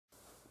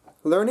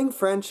Learning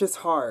French is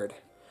hard.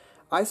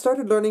 I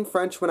started learning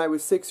French when I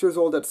was 6 years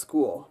old at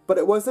school, but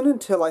it wasn't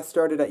until I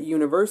started at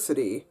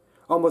university,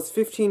 almost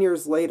 15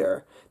 years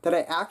later, that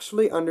I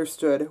actually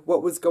understood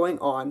what was going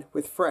on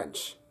with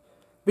French.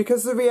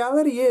 Because the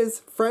reality is,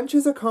 French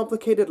is a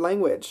complicated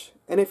language,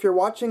 and if you're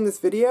watching this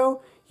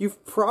video,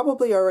 you've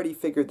probably already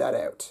figured that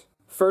out.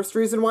 First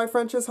reason why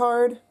French is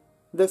hard?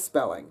 The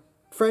spelling.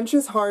 French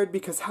is hard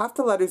because half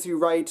the letters you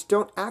write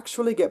don't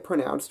actually get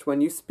pronounced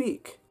when you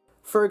speak.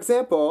 For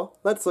example,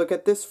 let's look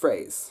at this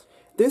phrase.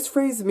 This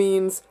phrase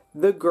means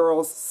the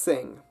girls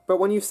sing, but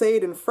when you say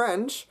it in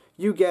French,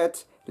 you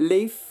get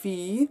les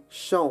filles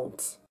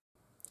chantent.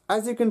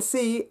 As you can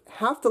see,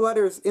 half the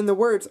letters in the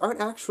words aren't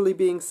actually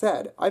being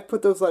said. I've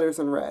put those letters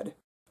in red.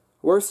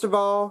 Worst of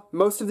all,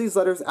 most of these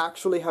letters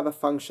actually have a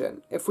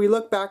function. If we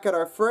look back at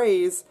our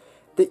phrase,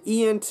 the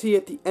ENT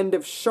at the end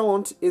of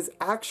chante is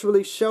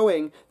actually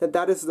showing that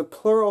that is the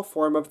plural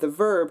form of the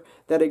verb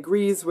that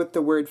agrees with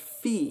the word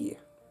fille,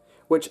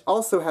 which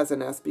also has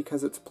an S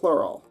because it's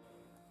plural.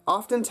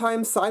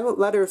 Oftentimes, silent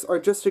letters are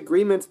just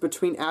agreements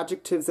between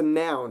adjectives and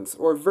nouns,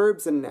 or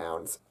verbs and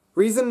nouns.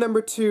 Reason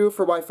number 2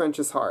 for why French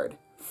is hard: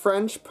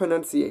 French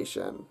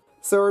pronunciation.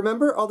 So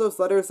remember all those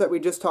letters that we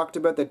just talked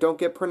about that don't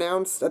get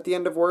pronounced at the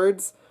end of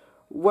words?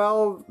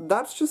 Well,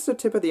 that's just the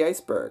tip of the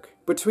iceberg.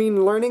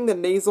 Between learning the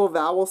nasal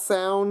vowel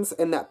sounds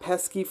and that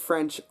pesky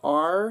French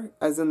R,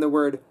 as in the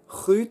word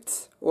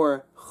route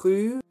or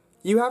rue,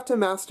 you have to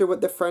master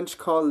what the French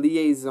call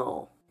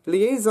liaison.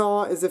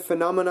 Liaison is a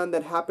phenomenon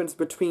that happens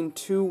between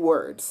two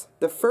words.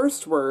 The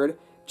first word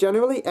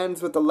generally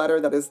ends with a letter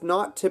that is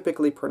not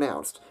typically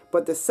pronounced,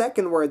 but the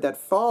second word that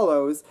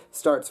follows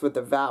starts with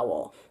a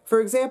vowel. For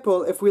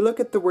example, if we look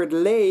at the word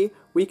lait,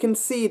 we can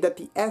see that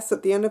the S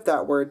at the end of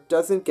that word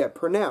doesn't get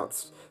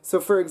pronounced. So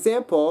for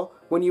example,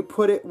 when you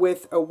put it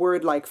with a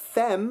word like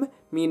femme,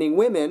 meaning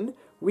women,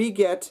 we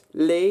get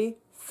les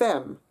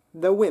femmes,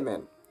 the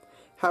women.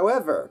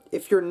 However,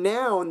 if your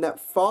noun that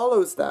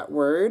follows that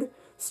word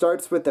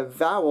starts with a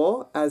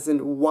vowel, as in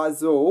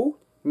oiseau,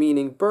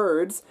 meaning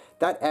birds,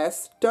 that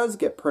S does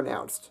get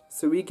pronounced,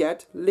 so we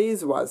get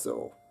les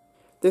oiseaux.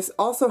 This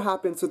also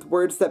happens with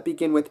words that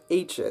begin with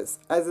H's,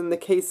 as in the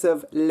case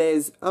of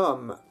les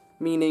hommes,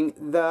 meaning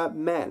the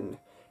men.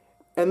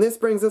 And this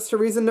brings us to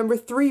reason number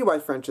 3 why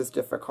French is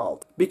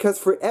difficult. Because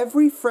for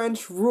every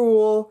French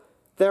rule,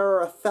 there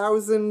are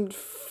 1,000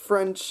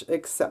 French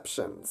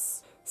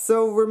exceptions.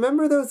 So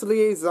remember those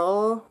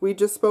liaisons we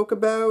just spoke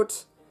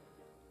about?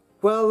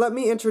 Well, let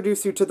me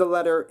introduce you to the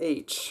letter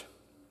H.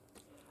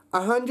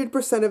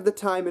 100% of the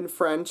time in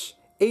French,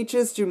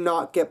 H's do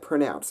not get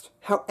pronounced.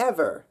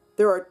 However,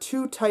 there are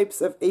 2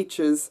 types of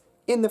H's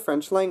in the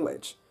French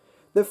language.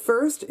 The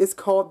first is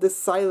called the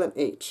silent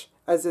H,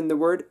 as in the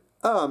word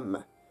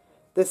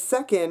The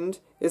second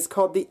is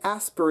called the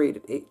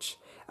aspirated H,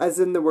 as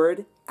in the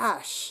word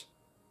ash.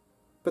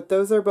 But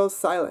those are both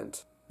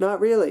silent. Not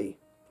really.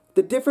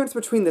 The difference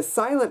between the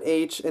silent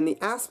H and the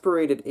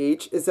aspirated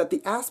H is that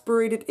the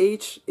aspirated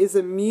H is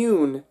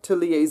immune to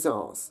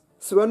liaisons.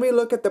 So when we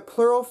look at the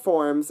plural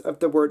forms of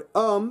the word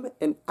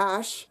and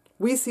ash,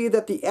 we see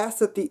that the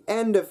S at the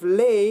end of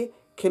les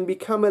can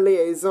become a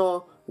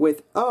liaison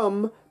with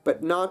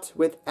but not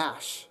with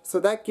ash. So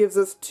that gives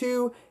us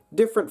 2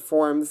 different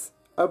forms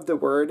of the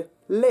word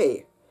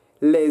les.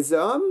 Les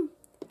hommes,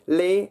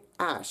 les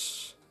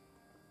ash.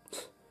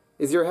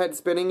 Is your head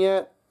spinning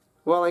yet?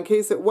 Well, in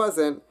case it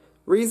wasn't,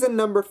 reason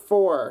number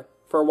 4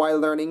 for why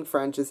learning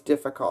French is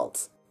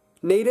difficult.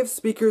 Native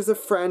speakers of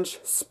French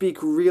speak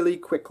really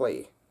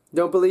quickly.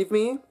 Don't believe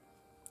me?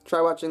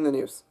 Try watching the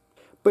news.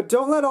 But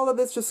don't let all of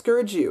this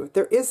discourage you.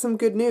 There is some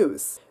good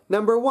news.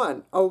 Number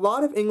 1, a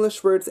lot of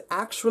English words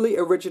actually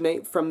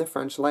originate from the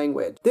French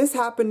language. This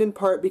happened in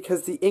part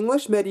because the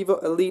English medieval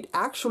elite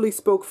actually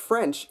spoke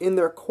French in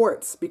their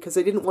courts because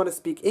they didn't want to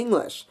speak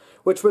English,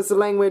 which was the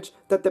language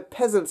that the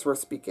peasants were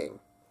speaking.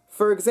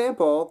 For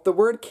example, the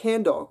word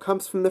candle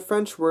comes from the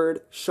French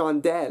word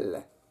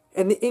chandelle,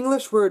 and the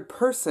English word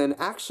person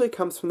actually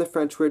comes from the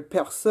French word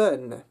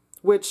personne,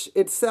 which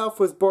itself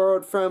was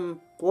borrowed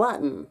from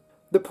Latin.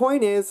 The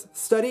point is,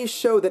 studies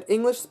show that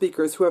English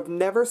speakers who have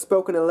never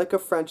spoken a lick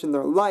of French in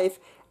their life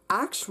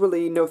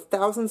actually know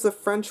thousands of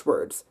French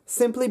words,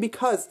 simply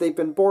because they've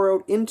been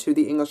borrowed into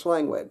the English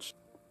language.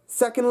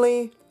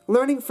 Secondly,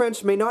 learning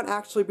French may not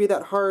actually be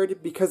that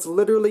hard because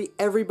literally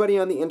everybody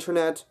on the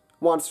internet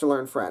wants to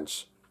learn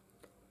French.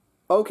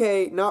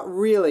 Okay, not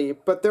really,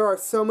 but there are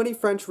so many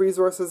French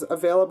resources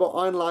available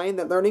online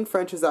that learning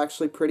French is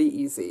actually pretty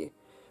easy.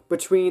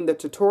 Between the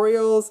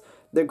tutorials,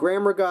 the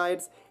grammar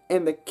guides,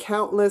 and the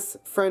countless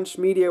French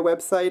media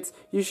websites,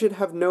 you should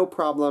have no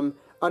problem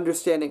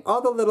understanding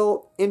all the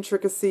little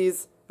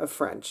intricacies of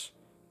French,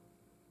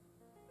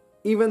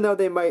 even though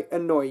they might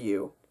annoy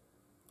you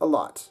a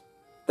lot.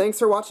 Thanks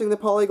for watching the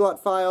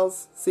Polyglot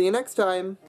Files. See you next time!